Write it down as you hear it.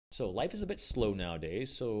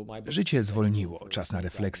Życie zwolniło, czas na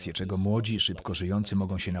refleksję, czego młodzi, szybko żyjący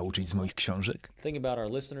mogą się nauczyć z moich książek.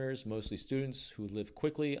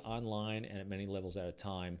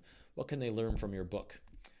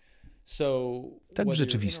 Tak w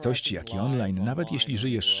rzeczywistości, jak i online, nawet jeśli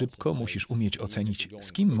żyjesz szybko, musisz umieć ocenić,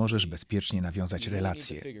 z kim możesz bezpiecznie nawiązać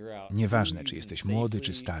relacje. Nieważne, czy jesteś młody,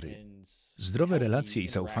 czy stary. Zdrowe relacje i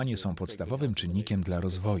zaufanie są podstawowym czynnikiem dla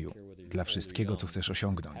rozwoju, dla wszystkiego, co chcesz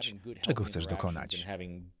osiągnąć, czego chcesz dokonać.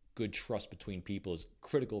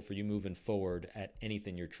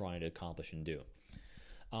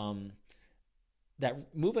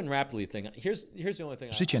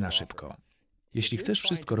 Życie na szybko. Jeśli chcesz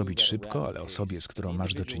wszystko robić szybko, ale osobie, z którą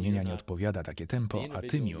masz do czynienia, nie odpowiada takie tempo, a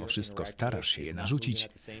ty mimo wszystko starasz się je narzucić,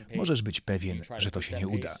 możesz być pewien, że to się nie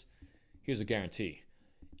uda.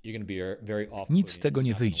 Nic z tego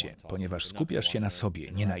nie wyjdzie, ponieważ skupiasz się na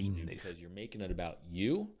sobie, nie na innych.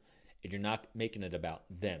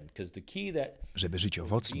 Żeby żyć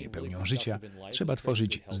owocnie, pełnią życia, trzeba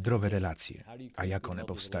tworzyć zdrowe relacje. A jak one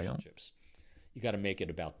powstają?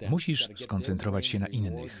 Musisz skoncentrować się na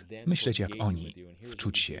innych, myśleć jak oni,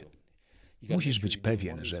 wczuć się. Musisz być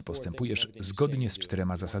pewien, że postępujesz zgodnie z 4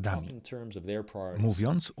 zasadami.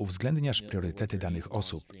 Mówiąc, uwzględniasz priorytety danych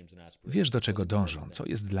osób. Wiesz, do czego dążą, co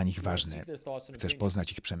jest dla nich ważne. Chcesz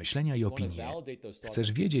poznać ich przemyślenia i opinie.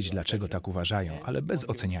 Chcesz wiedzieć, dlaczego tak uważają, ale bez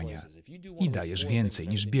oceniania. I dajesz więcej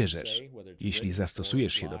niż bierzesz. Jeśli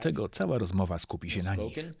zastosujesz się do tego, cała rozmowa skupi się na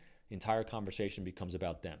nich.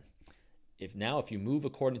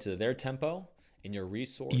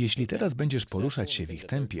 I jeśli teraz będziesz poruszać się w ich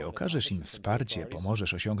tempie, okażesz im wsparcie,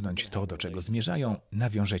 pomożesz osiągnąć to, do czego zmierzają,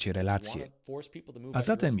 nawiążecie relacje. A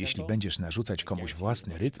zatem, jeśli będziesz narzucać komuś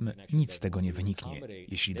własny rytm, nic z tego nie wyniknie.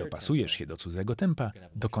 Jeśli dopasujesz się do cudzego tempa,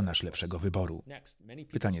 dokonasz lepszego wyboru.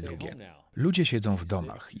 Pytanie drugie. Ludzie siedzą w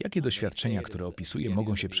domach. Jakie doświadczenia, które opisuję,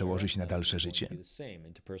 mogą się przełożyć na dalsze życie?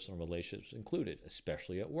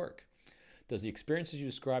 Does the experiences you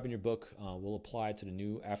describe in your book will apply to the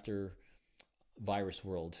new after-virus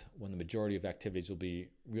world when the majority of activities will be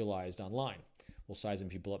realized online? Will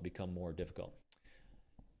sizing people up become more difficult?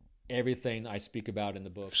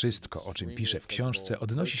 Wszystko, o czym piszę w książce,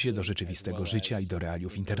 odnosi się do rzeczywistego życia i do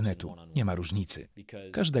realiów internetu. Nie ma różnicy.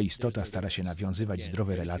 Każda istota stara się nawiązywać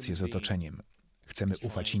zdrowe relacje z otoczeniem. Chcemy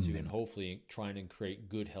ufać innym.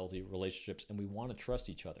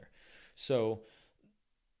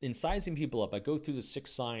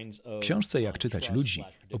 W książce Jak czytać ludzi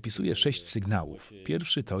opisuję 6 sygnałów.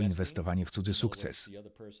 Pierwszy to inwestowanie w cudzy sukces.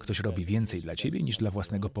 Ktoś robi więcej dla ciebie niż dla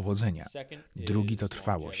własnego powodzenia. Drugi to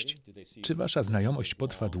trwałość. Czy wasza znajomość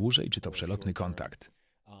potrwa dłużej, czy to przelotny kontakt?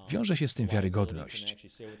 Wiąże się z tym wiarygodność.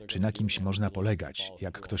 Czy na kimś można polegać,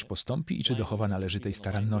 jak ktoś postąpi i czy dochowa należytej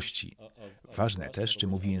staranności. Ważne też, czy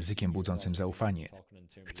mówi językiem budzącym zaufanie.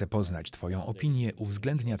 Chce poznać twoją opinię,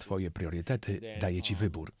 uwzględnia twoje priorytety, daje ci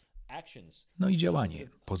wybór. No i działanie,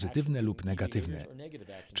 pozytywne lub negatywne.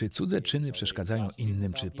 Czy cudze czyny przeszkadzają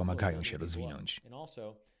innym, czy pomagają się rozwinąć?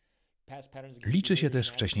 Liczy się też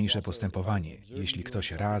wcześniejsze postępowanie. Jeśli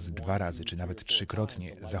ktoś raz, 2 razy, czy nawet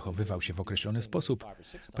 3-krotnie zachowywał się w określony sposób,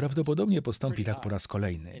 prawdopodobnie postąpi tak po raz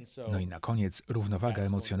kolejny. No i na koniec równowaga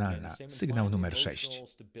emocjonalna, sygnał numer 6.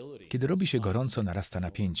 Kiedy robi się gorąco, narasta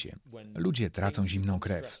napięcie. Ludzie tracą zimną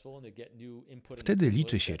krew. Wtedy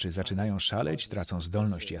liczy się, czy zaczynają szaleć, tracą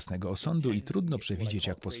zdolność jasnego osądu i trudno przewidzieć,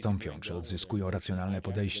 jak postąpią, czy odzyskują racjonalne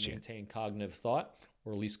podejście.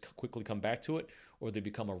 Or at least quickly come back to it, or they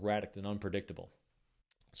become erratic and unpredictable.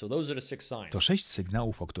 To 6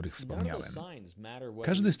 sygnałów, o których wspomniałem.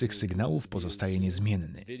 Każdy z tych sygnałów pozostaje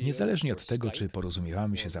niezmienny, niezależnie od tego, czy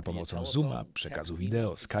porozumiewamy się za pomocą Zooma, przekazu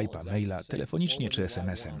wideo, Skype'a, maila, telefonicznie czy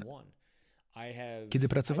SMS-em. Kiedy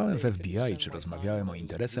pracowałem w FBI czy rozmawiałem o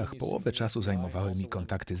interesach, połowę czasu zajmowały mi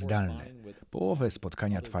kontakty zdalne, połowę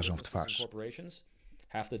spotkania twarzą w twarz.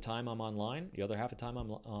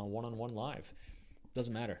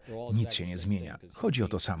 Nic się nie zmienia. Chodzi o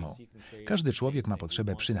to samo. Każdy człowiek ma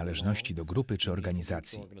potrzebę przynależności do grupy czy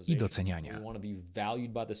organizacji i doceniania.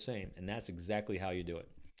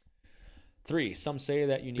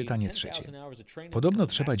 Pytanie trzecie. Podobno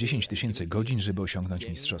trzeba 10 000 godzin, żeby osiągnąć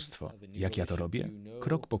mistrzostwo. Jak ja to robię?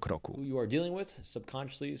 Krok po kroku.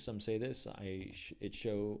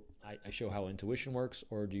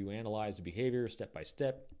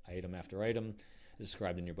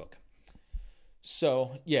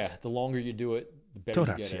 To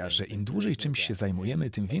racja, że im dłużej czymś się zajmujemy,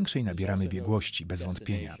 tym większej nabieramy biegłości, bez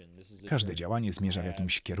wątpienia. Każde działanie zmierza w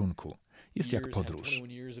jakimś kierunku. Jest jak podróż.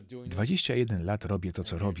 21 lat robię to,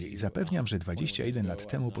 co robię i zapewniam, że 21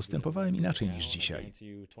 lat temu postępowałem inaczej niż dzisiaj.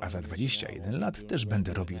 A za 21 lat też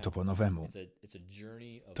będę robił to po nowemu.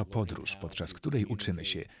 To podróż, podczas której uczymy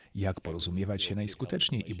się, jak porozumiewać się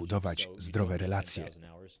najskuteczniej i budować zdrowe relacje.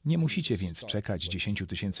 Nie musicie więc czekać 10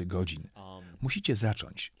 000 godzin. Musicie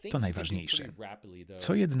zacząć. To najważniejsze.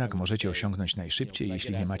 Co jednak możecie osiągnąć najszybciej,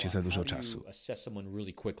 jeśli nie macie za dużo czasu?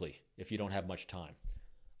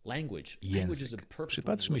 Język.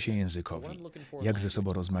 Przypatrzmy się językowi. Jak ze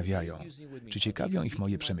sobą rozmawiają? Czy ciekawią ich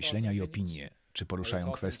moje przemyślenia i opinie? Czy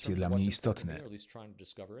poruszają kwestie dla mnie istotne?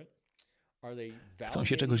 Chcą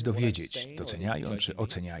się czegoś dowiedzieć, doceniają czy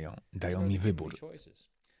oceniają, dają mi wybór.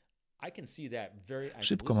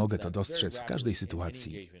 Szybko mogę to dostrzec w każdej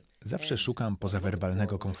sytuacji. Zawsze szukam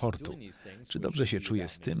pozawerbalnego komfortu. Czy dobrze się czuję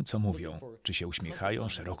z tym, co mówią? Czy się uśmiechają,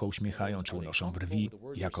 szeroko uśmiechają, czy unoszą brwi?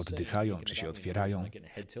 Jak oddychają, czy się otwierają?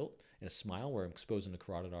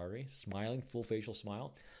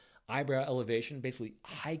 Eyebrow elevation, basically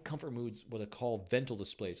high comfort moods, what I call ventral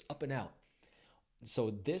displays, up and out.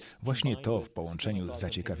 Właśnie to w połączeniu z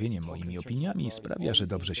zaciekawieniem moimi opiniami sprawia, że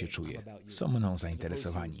dobrze się czuję. Są mną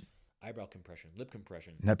zainteresowani.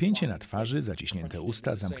 Napięcie na twarzy, zaciśnięte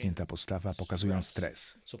usta, zamknięta postawa pokazują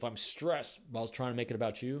stres.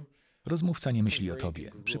 Rozmówca nie myśli o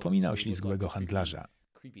tobie. Przypomina oślizgłego handlarza.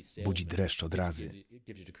 Budzi dreszcz od razy.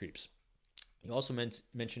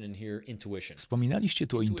 Wspominaliście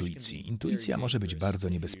tu o intuicji. Intuicja może być bardzo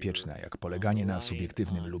niebezpieczna, jak poleganie na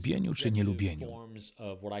subiektywnym lubieniu czy nielubieniu.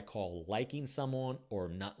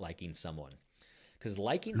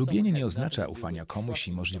 Lubienie nie oznacza ufania komuś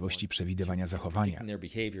i możliwości przewidywania zachowania.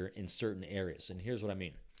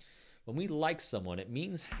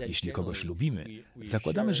 Jeśli kogoś lubimy,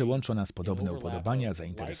 zakładamy, że łączą nas podobne upodobania,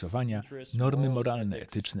 zainteresowania, normy moralne,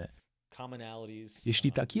 etyczne.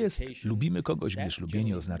 Jeśli tak jest, lubimy kogoś, gdyż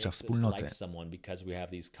lubienie oznacza wspólnotę.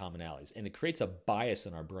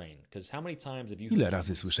 Ile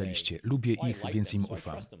razy słyszeliście, lubię ich, więc im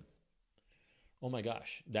ufam?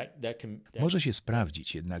 Może się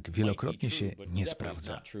sprawdzić, jednak wielokrotnie się nie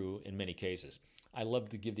sprawdza.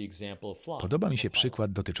 Podoba mi się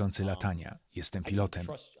przykład dotyczący latania. Jestem pilotem.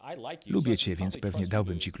 Lubię cię, więc pewnie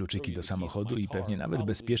dałbym ci kluczyki do samochodu i pewnie nawet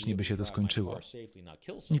bezpiecznie by się to skończyło.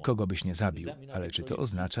 Nikogo byś nie zabił, ale czy to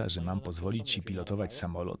oznacza, że mam pozwolić ci pilotować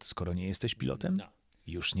samolot, skoro nie jesteś pilotem?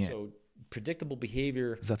 Już nie.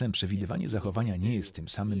 Zatem przewidywanie zachowania nie jest tym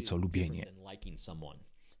samym, co lubienie.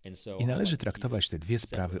 I należy traktować te dwie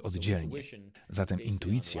sprawy oddzielnie. Zatem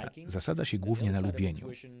intuicja zasadza się głównie na lubieniu.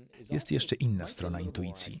 Jest jeszcze inna strona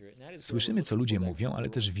intuicji. Słyszymy, co ludzie mówią, ale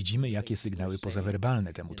też widzimy, jakie sygnały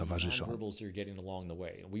pozawerbalne temu towarzyszą.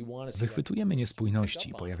 Wychwytujemy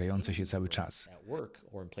niespójności pojawiające się cały czas.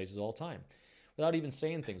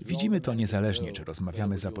 Widzimy to niezależnie, czy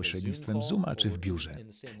rozmawiamy za pośrednictwem Zooma, czy w biurze.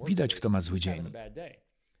 Widać, kto ma zły dzień.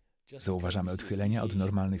 Zauważamy odchylenia od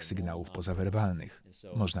normalnych sygnałów pozawerbalnych.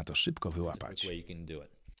 Można to szybko wyłapać.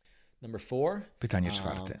 Pytanie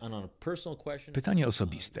czwarte. Pytanie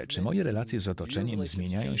osobiste. Czy moje relacje z otoczeniem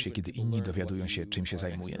zmieniają się, kiedy inni dowiadują się, czym się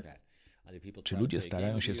zajmuję? Czy ludzie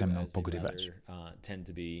starają się ze mną pogrywać?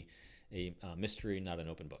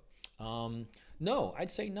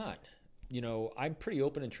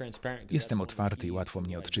 Jestem otwarty i łatwo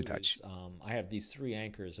mnie odczytać.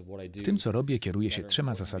 W tym, co robię, kieruję się 3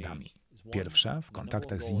 zasadami. Pierwsza, w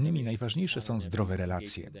kontaktach z innymi najważniejsze są zdrowe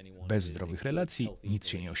relacje. Bez zdrowych relacji nic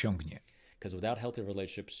się nie osiągnie.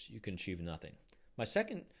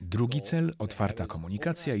 Drugi cel, otwarta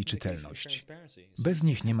komunikacja i czytelność. Bez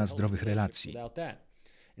nich nie ma zdrowych relacji.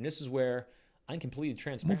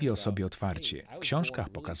 Mówię o sobie otwarcie. W książkach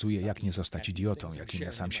pokazuję, jak nie zostać idiotą, jakim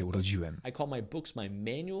ja sam się urodziłem.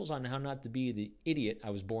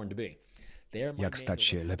 Jak stać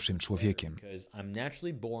się lepszym człowiekiem.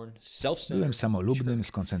 Byłem samolubnym,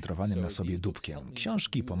 skoncentrowanym na sobie dupkiem.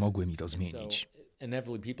 Książki pomogły mi to zmienić.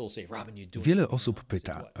 Wiele osób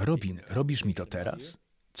pyta, Robin, robisz mi to teraz?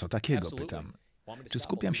 Co takiego, pytam. Czy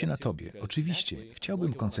skupiam się na tobie? Oczywiście,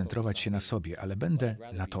 chciałbym koncentrować się na sobie, ale będę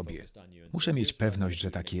na tobie. Muszę mieć pewność,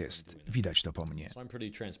 że tak jest. Widać to po mnie.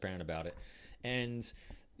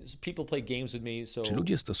 Czy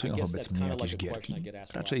ludzie stosują wobec mnie jakieś gierki?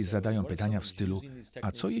 Raczej zadają pytania w stylu,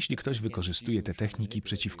 a co jeśli ktoś wykorzystuje te techniki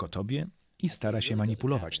przeciwko tobie i stara się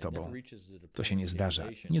manipulować tobą? To się nie zdarza,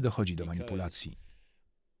 nie dochodzi do manipulacji.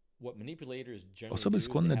 Osoby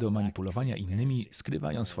skłonne do manipulowania innymi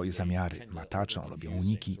skrywają swoje zamiary, mataczą, robią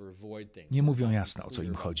uniki, nie mówią jasno, o co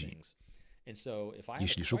im chodzi.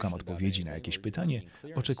 Jeśli szukam odpowiedzi na jakieś pytanie,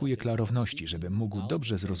 oczekuję klarowności, żebym mógł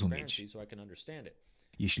dobrze zrozumieć.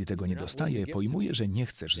 Jeśli tego nie dostaję, pojmuję, że nie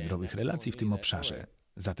chcesz zdrowych relacji w tym obszarze.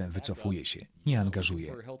 Zatem wycofuję się, nie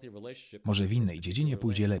angażuję. Może w innej dziedzinie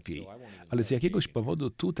pójdzie lepiej, ale z jakiegoś powodu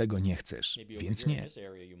tu tego nie chcesz, więc nie.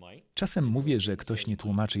 Czasem mówię, że ktoś nie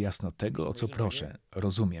tłumaczy jasno tego, o co proszę.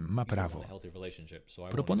 Rozumiem, ma prawo.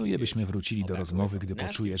 Proponuję, byśmy wrócili do rozmowy, gdy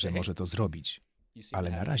poczuję, że może to zrobić.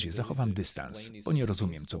 Ale na razie zachowam dystans, bo nie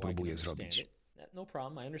rozumiem, co próbuje zrobić.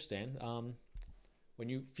 When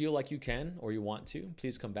you feel like you can or you want to,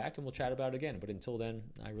 please come back and we'll chat about it again. But until then,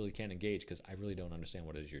 I really can't engage because I really don't understand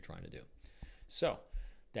what it is you're trying to do. So,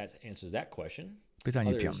 that answers that question.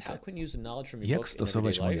 Pytanie piąte. Jak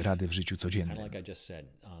stosować moje rady w życiu codziennym?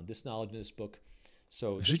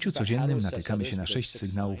 W życiu codziennym natykamy się na 6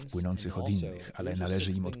 sygnałów płynących od innych, ale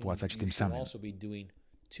należy im odpłacać tym samym.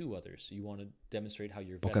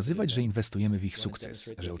 Pokazywać, że inwestujemy w ich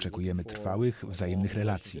sukces, że oczekujemy trwałych, wzajemnych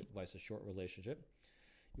relacji,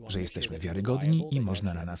 że jesteśmy wiarygodni i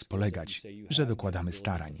można na nas polegać, że dokładamy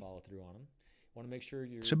starań.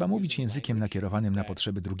 Trzeba mówić językiem nakierowanym na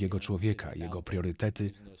potrzeby drugiego człowieka, jego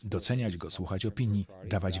priorytety, doceniać go, słuchać opinii,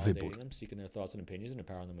 dawać wybór.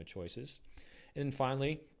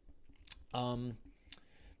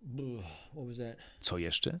 Co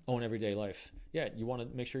jeszcze?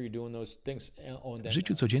 W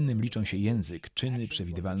życiu codziennym liczą się język, czyny,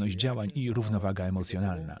 przewidywalność działań i równowaga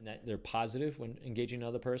emocjonalna.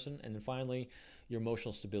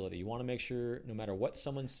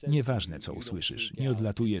 Nieważne, co usłyszysz, nie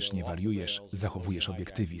odlatujesz, nie wariujesz, zachowujesz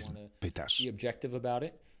obiektywizm, pytasz.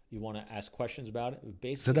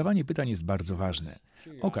 Zadawanie pytań jest bardzo ważne.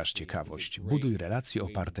 Okaż ciekawość, buduj relacje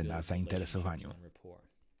oparte na zainteresowaniu.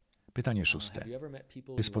 Pytanie 6.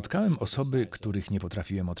 Czy spotkałem osoby, których nie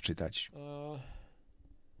potrafiłem odczytać?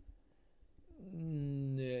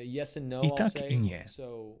 I tak, i nie.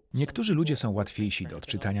 Niektórzy ludzie są łatwiejsi do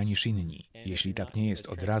odczytania niż inni. Jeśli tak nie jest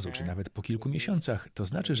od razu, czy nawet po kilku miesiącach, to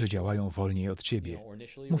znaczy, że działają wolniej od ciebie.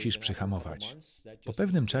 Musisz przyhamować. Po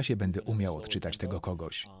pewnym czasie będę umiał odczytać tego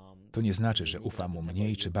kogoś. To nie znaczy, że ufam mu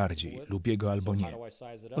mniej czy bardziej, lubię go albo nie.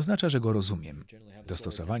 Oznacza, że go rozumiem.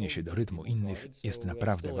 Dostosowanie się do rytmu innych jest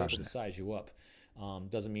naprawdę ważne.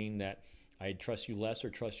 I trust you less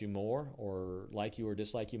or trust you more or like you or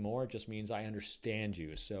dislike you more. It just means I understand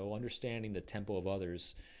you. So understanding the tempo of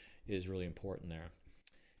others is really important there.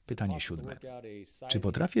 Pytanie 7. Czy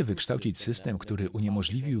potrafię wykształcić system, który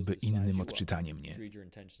uniemożliwiłby innym odczytanie mnie?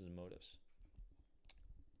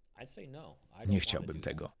 Nie chciałbym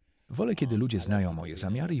tego. Wolę, kiedy ludzie znają moje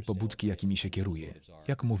zamiary i pobudki, jakimi się kieruję.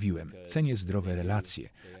 Jak mówiłem, cenię zdrowe relacje,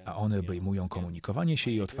 a one obejmują komunikowanie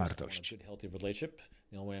się i otwartość.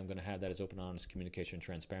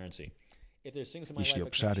 Jeśli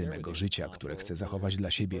obszary mego życia, które chcę zachować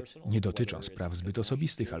dla siebie, nie dotyczą spraw zbyt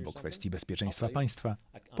osobistych albo kwestii bezpieczeństwa państwa,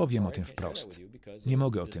 powiem o tym wprost. Nie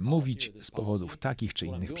mogę o tym mówić z powodów takich czy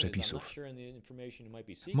innych przepisów.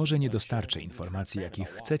 Może nie dostarczę informacji, jakich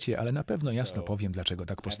chcecie, ale na pewno jasno powiem, dlaczego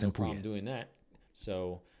tak postępuję.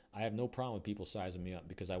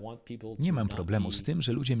 Nie mam problemu z tym,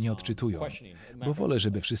 że ludzie mnie odczytują, bo wolę,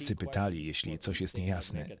 żeby wszyscy pytali, jeśli coś jest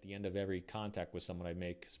niejasne.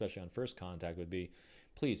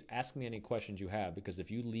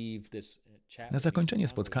 Na zakończenie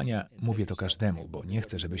spotkania mówię to każdemu, bo nie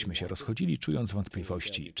chcę, żebyśmy się rozchodzili, czując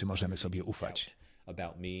wątpliwości, czy możemy sobie ufać.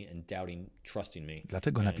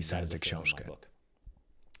 Dlatego napisałem tę książkę.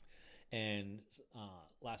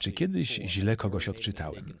 Czy kiedyś źle kogoś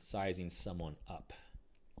odczytałem?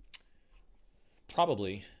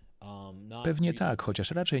 Pewnie tak,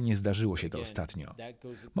 chociaż raczej nie zdarzyło się to ostatnio.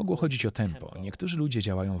 Mogło chodzić o tempo. Niektórzy ludzie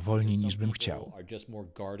działają wolniej niż bym chciał.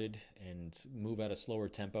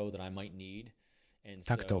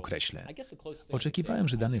 Tak to określę. Oczekiwałem,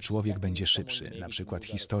 że dany człowiek będzie szybszy, na przykład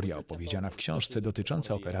historia opowiedziana w książce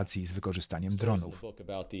dotycząca operacji z wykorzystaniem dronów.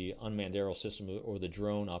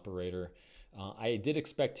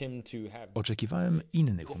 Oczekiwałem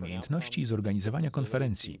innych umiejętności i zorganizowania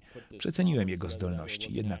konferencji. Przeceniłem jego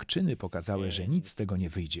zdolności, jednak czyny pokazały, że nic z tego nie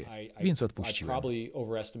wyjdzie, więc odpuściłem.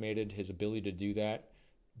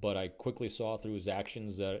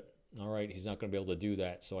 All right, he's not going to be able to do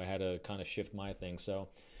that, so I had to kind of shift my thing. So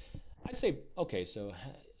I'd say, okay, so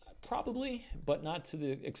probably, but not to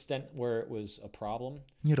the extent where it was a problem.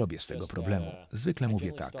 Nie robię z tego problemu. Zwykle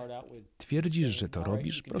mówię tak. Twierdzisz, że to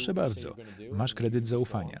robisz? Proszę bardzo. Masz kredyt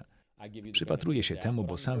zaufania. Przypatruję się temu,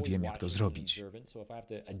 bo sam wiem, jak to zrobić.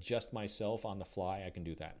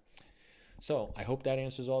 So, I hope that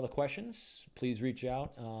answers all the questions. Please reach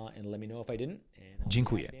out and let me know if I didn't.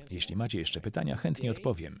 Dziękuję. Jeśli macie jeszcze pytania, chętnie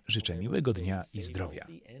odpowiem. Życzę miłego dnia i zdrowia.